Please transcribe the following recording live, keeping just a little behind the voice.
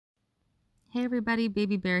Hey everybody,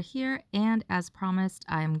 Baby Bear here, and as promised,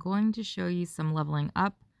 I am going to show you some leveling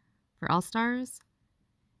up for All-Stars.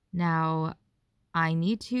 Now, I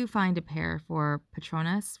need to find a pair for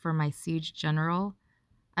Petronas for my Siege General.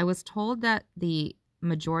 I was told that the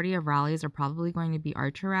majority of rallies are probably going to be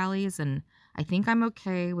Archer rallies, and I think I'm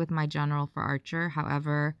okay with my General for Archer.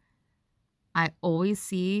 However, I always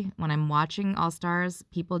see when I'm watching All-Stars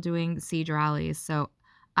people doing Siege rallies, so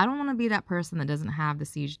I don't want to be that person that doesn't have the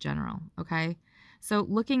Siege General, okay? So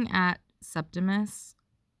looking at Septimus,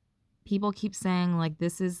 people keep saying, like,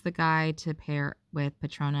 this is the guy to pair with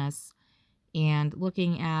Petronas. And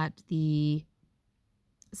looking at the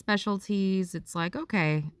specialties, it's like,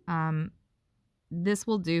 okay, this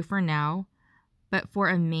will do for now. But for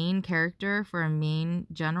a main character, for a main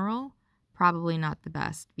general, probably not the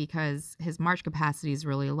best because his march capacity is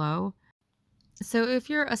really low. So if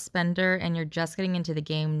you're a spender and you're just getting into the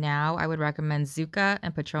game now, I would recommend Zuka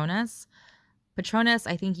and Petronas. Petronas,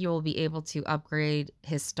 I think you will be able to upgrade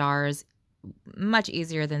his stars much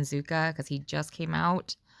easier than Zuka because he just came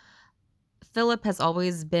out. Philip has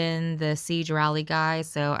always been the Siege rally guy,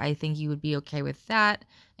 so I think you would be okay with that.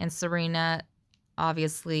 And Serena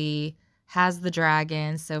obviously has the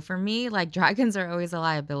dragons. So for me, like, dragons are always a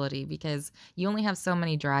liability because you only have so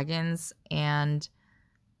many dragons and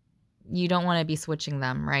you don't want to be switching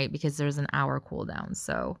them, right? Because there's an hour cooldown.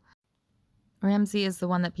 So Ramsey is the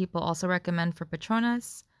one that people also recommend for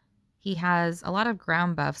Petronas. He has a lot of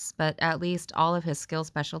ground buffs, but at least all of his skill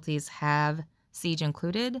specialties have Siege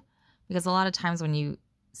included. Because a lot of times when you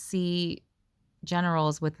see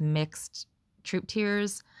generals with mixed troop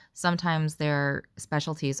tiers, sometimes their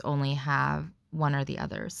specialties only have one or the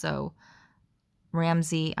other. So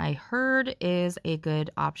Ramsey, I heard, is a good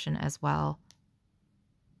option as well.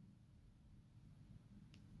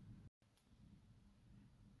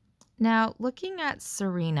 Now, looking at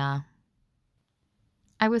Serena,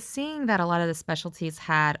 I was seeing that a lot of the specialties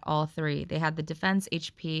had all three. They had the defense,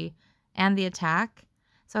 HP, and the attack.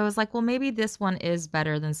 So I was like, well, maybe this one is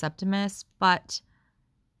better than Septimus, but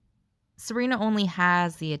Serena only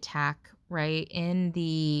has the attack, right, in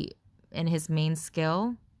his main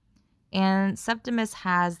skill, and Septimus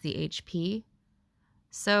has the HP.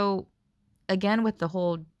 So again, with the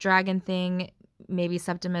whole dragon thing, maybe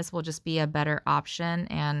Septimus will just be a better option.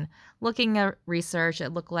 And looking at research, it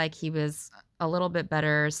looked like he was a little bit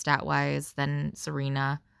better stat-wise than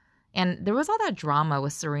Serena. And there was all that drama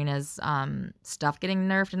with Serena's stuff getting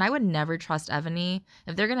nerfed. And I would never trust Evony.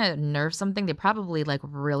 If they're going to nerf something, they probably, like,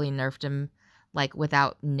 really nerfed him, like,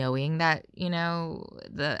 without knowing that, you know,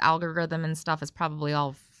 the algorithm and stuff is probably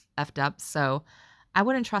all effed up. So I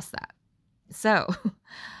wouldn't trust that. So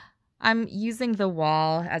I'm using the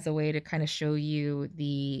wall as a way to kind of show you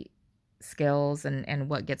the skills and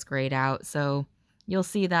what gets grayed out. So you'll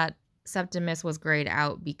see that Septimus was grayed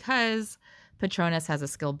out because Petronas has a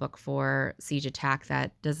skill book for Siege attack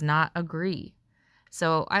that does not agree.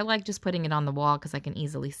 So I like just putting it on the wall because I can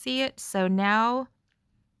easily see it. So now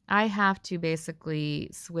I have to basically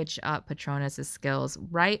switch up Petronas' skills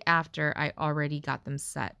right after I already got them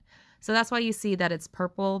set. So that's why you see that it's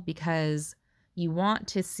purple, because you want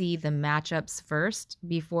to see the matchups first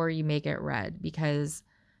before you make it red, because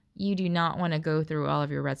you do not want to go through all of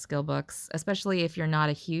your red skill books, especially if you're not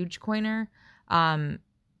a huge coiner.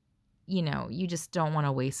 You know, you just don't want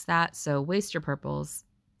to waste that. So waste your purples.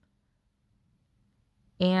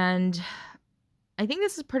 And I think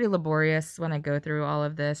this is pretty laborious when I go through all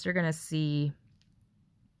of this. You're going to see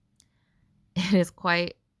it is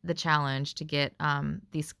quite the challenge to get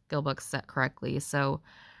these skill books set correctly. So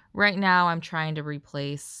right now I'm trying to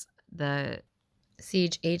replace the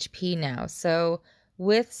Siege HP now. So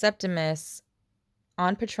with Septimus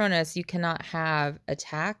on Petronas, you cannot have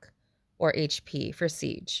attack or HP for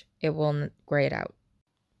Siege. It will gray it out.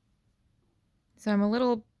 So I'm a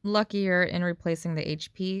little luckier in replacing the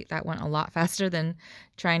HP. That went a lot faster than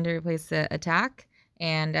trying to replace the attack.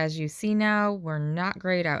 And as you see now, we're not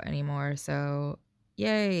grayed out anymore. So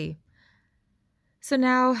yay. So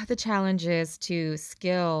now the challenge is to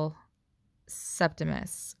skill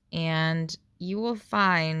Septimus. And you will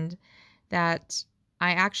find that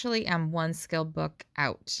I actually am one skill book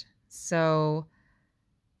out. So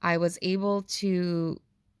I was able to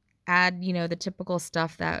add, you know, the typical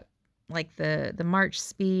stuff that, like the march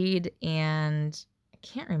speed, and I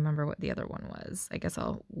can't remember what the other one was. I guess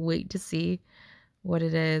I'll wait to see what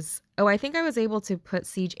it is. Oh, I think I was able to put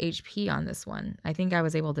Siege HP on this one. I think I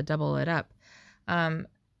was able to double it up.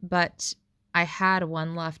 But I had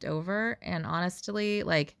one left over, and honestly,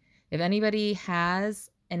 like, if anybody has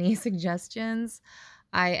any suggestions,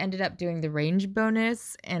 I ended up doing the range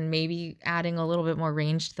bonus, and maybe adding a little bit more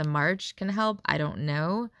range to the march can help. I don't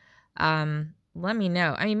know. Let me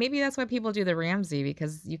know. I mean, maybe that's why people do the Ramsey,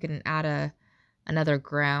 because you can add another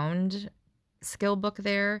ground skill book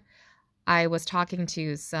there. I was talking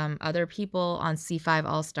to some other people on C5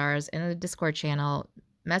 All-Stars in the Discord channel.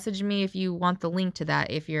 Message me if you want the link to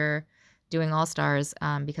that if you're doing All-Stars,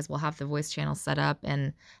 because we'll have the voice channel set up.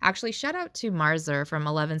 And actually, shout out to Marzer from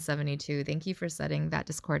 1172. Thank you for setting that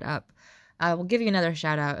Discord up. We'll give you another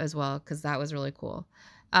shout out as well, because that was really cool.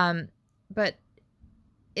 But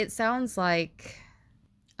it sounds like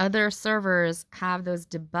other servers have those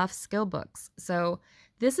debuff skill books. So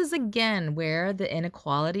this is again where the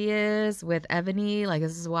inequality is with Evony. Like,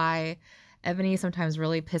 this is why Evony sometimes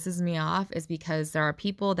really pisses me off, is because there are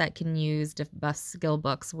people that can use debuff skill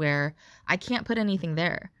books where I can't put anything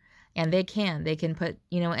there. And they can. They can put,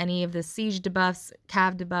 you know, any of the Seige debuffs,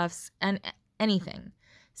 Cav debuffs, and anything.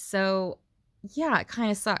 So yeah, it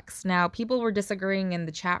kind of sucks. Now, people were disagreeing in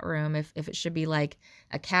the chat room if it should be like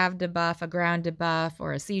a Cav debuff, a ground debuff,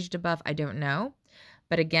 or a Siege debuff. I don't know.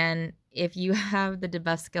 But again, if you have the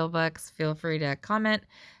debuff skill books, feel free to comment.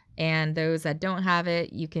 And those that don't have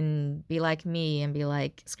it, you can be like me and be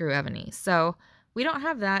like, screw Evony. So we don't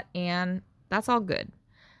have that, and that's all good.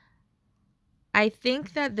 I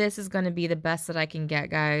think that this is going to be the best that I can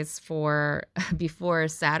get, guys, for before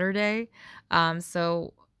Saturday.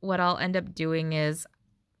 So what I'll end up doing is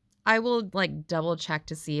I will like double check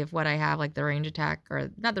to see if what I have, like the range attack, or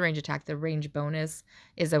not the range attack, the range bonus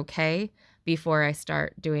is okay before I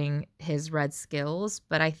start doing his red skills.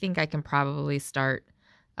 But I think I can probably start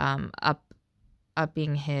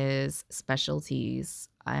upping his specialties,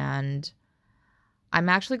 and I'm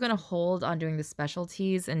actually going to hold on doing the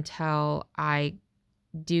specialties until I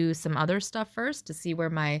do some other stuff first to see where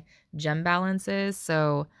my gem balance is.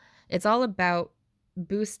 So it's all about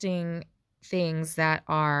boosting things that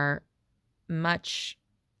are much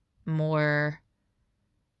more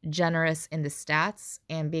generous in the stats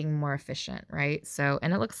and being more efficient, right? So,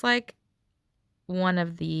 and it looks like one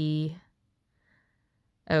of the...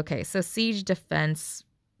 Okay, so Siege defense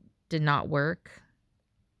did not work.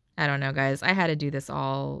 I don't know, guys. I had to do this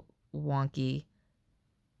all wonky.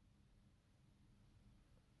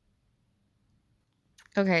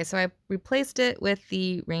 Okay, so I replaced it with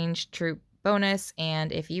the ranged troop bonus,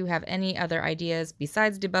 and if you have any other ideas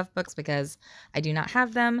besides debuff books, because I do not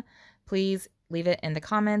have them, please leave it in the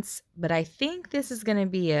comments. But I think this is going to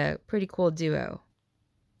be a pretty cool duo.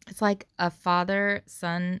 It's like a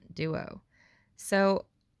father-son duo. So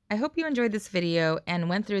I hope you enjoyed this video and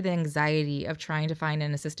went through the anxiety of trying to find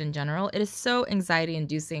an assistant general. It is so anxiety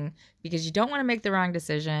inducing because you don't want to make the wrong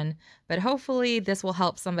decision, but hopefully this will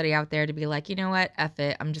help somebody out there to be like, you know what, F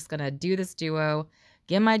it. I'm just going to do this duo,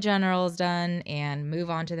 get my generals done, and move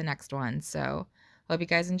on to the next one. So hope you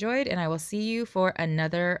guys enjoyed, and I will see you for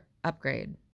another upgrade.